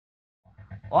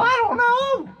Well, I don't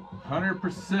know.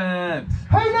 100%.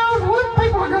 Who knows what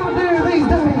people are going to do these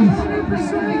days? 100%.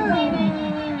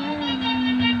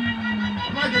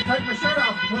 I might just take my shirt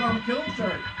off and put on a cool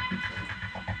shirt.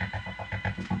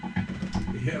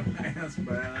 Yeah, man, that's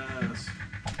badass.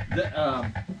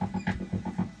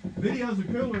 Videos are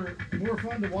cooler, more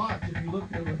fun to watch if you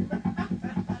look at them.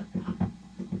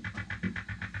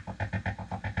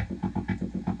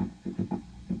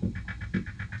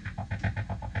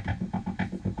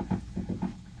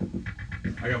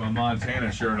 I got my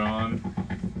Montana shirt on.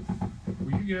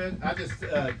 Were you good? I just,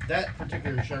 that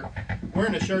particular shirt,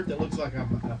 wearing a shirt that looks like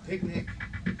a picnic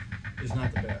is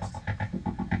not the best.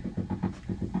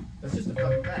 That's just a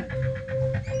fucking fact.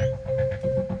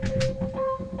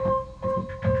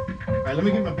 Alright, let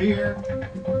me get my beer,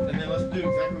 and then let's do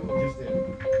exactly what we just did.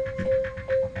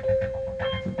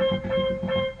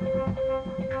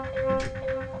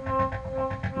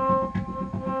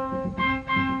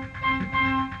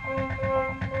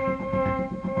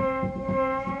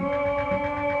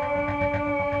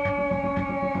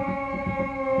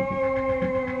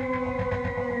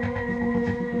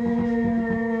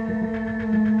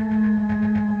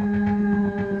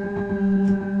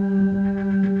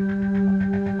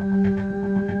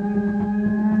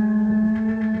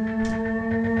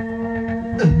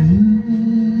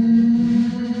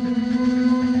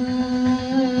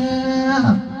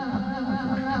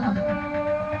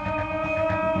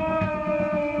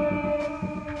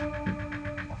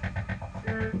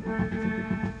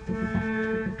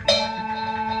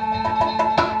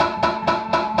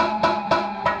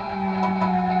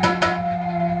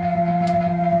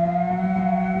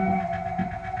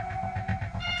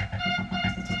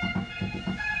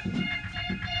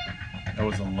 That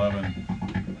was 11.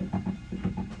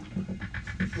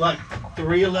 Like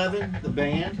 311, the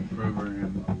band.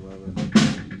 Program 11.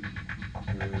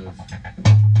 There it is.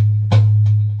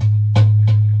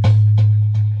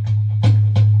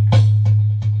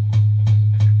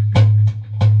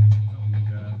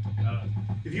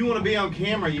 If you want to be on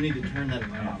camera, you need to turn that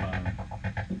around.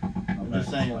 I'm just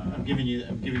saying. Fine. I'm giving you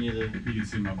the. You can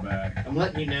see my back. I'm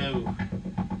letting you know.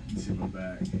 You can see my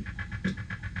back.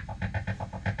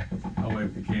 I'll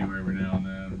wave the camera every now and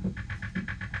then.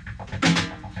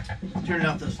 Turning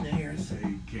off those snares.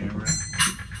 Hey, camera.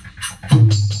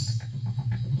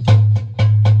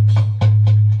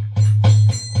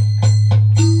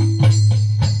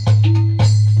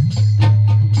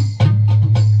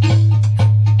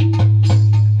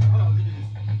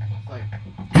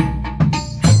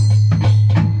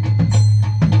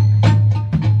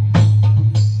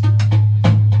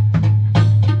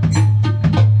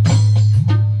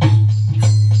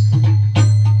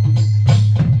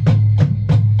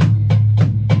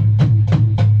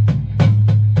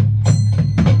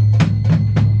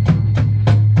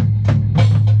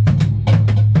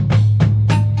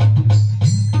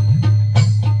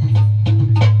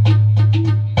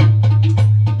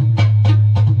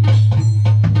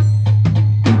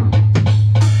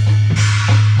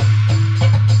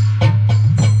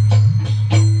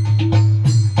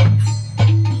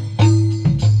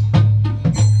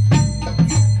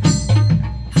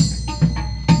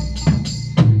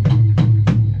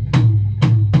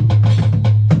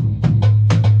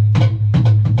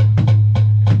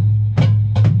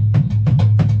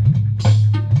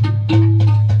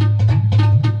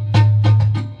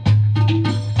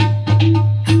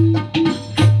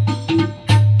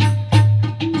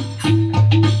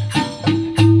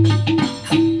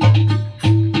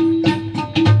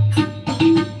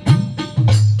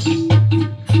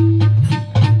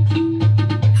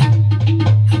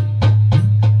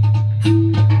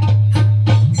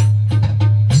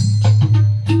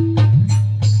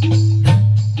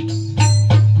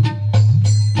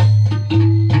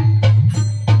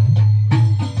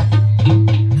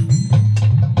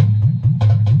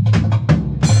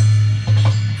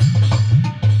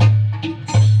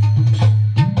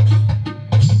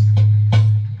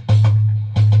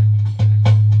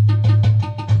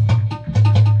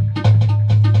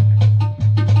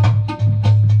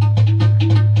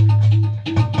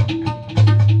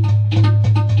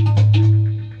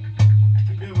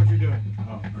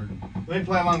 Let me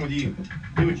play along with you.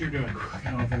 Do what you're doing.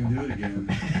 I don't know if I can do it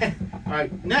again. All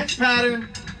right, next pattern.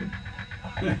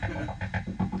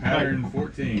 Pattern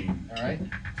 14. All right.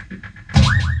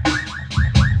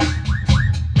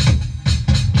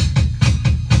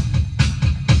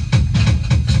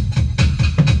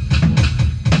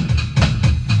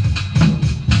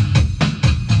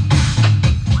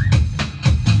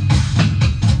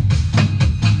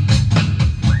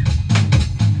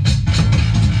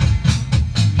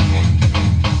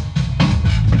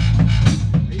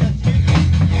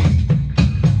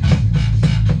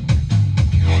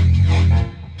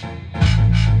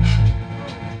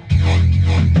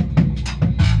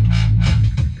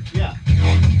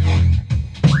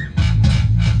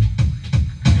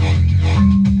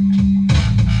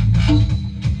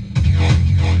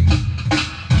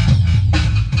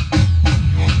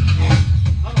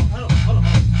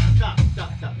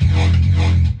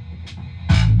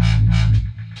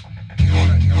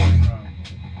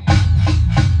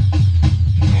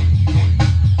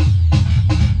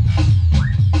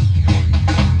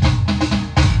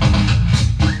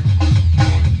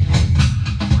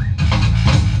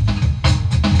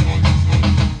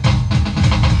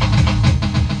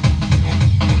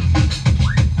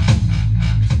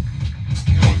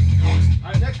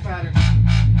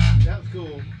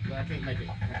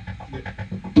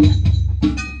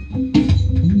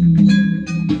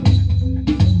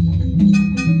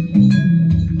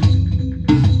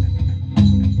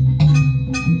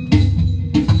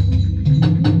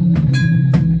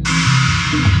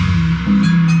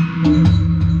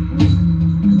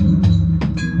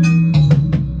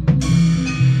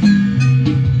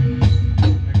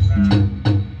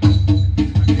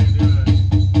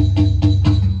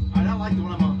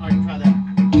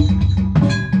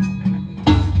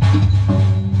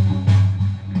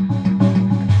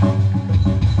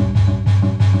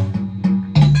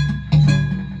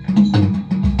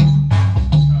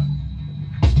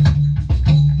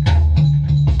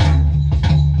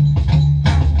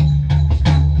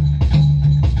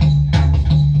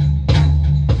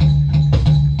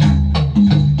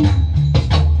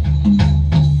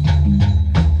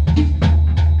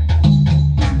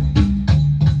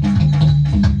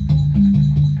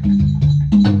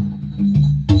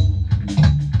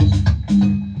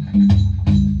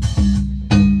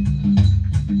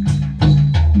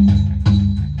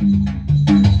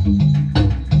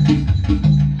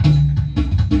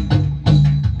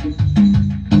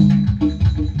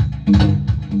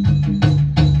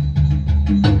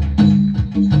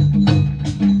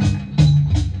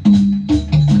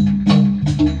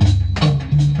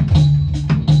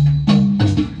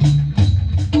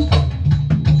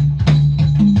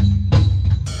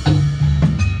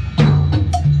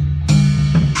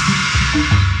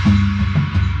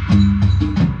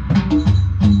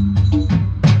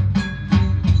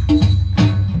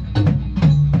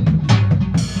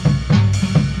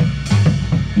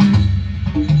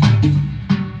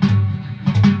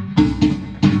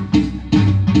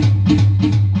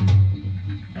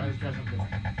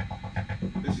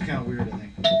 kind of weird, I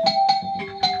think.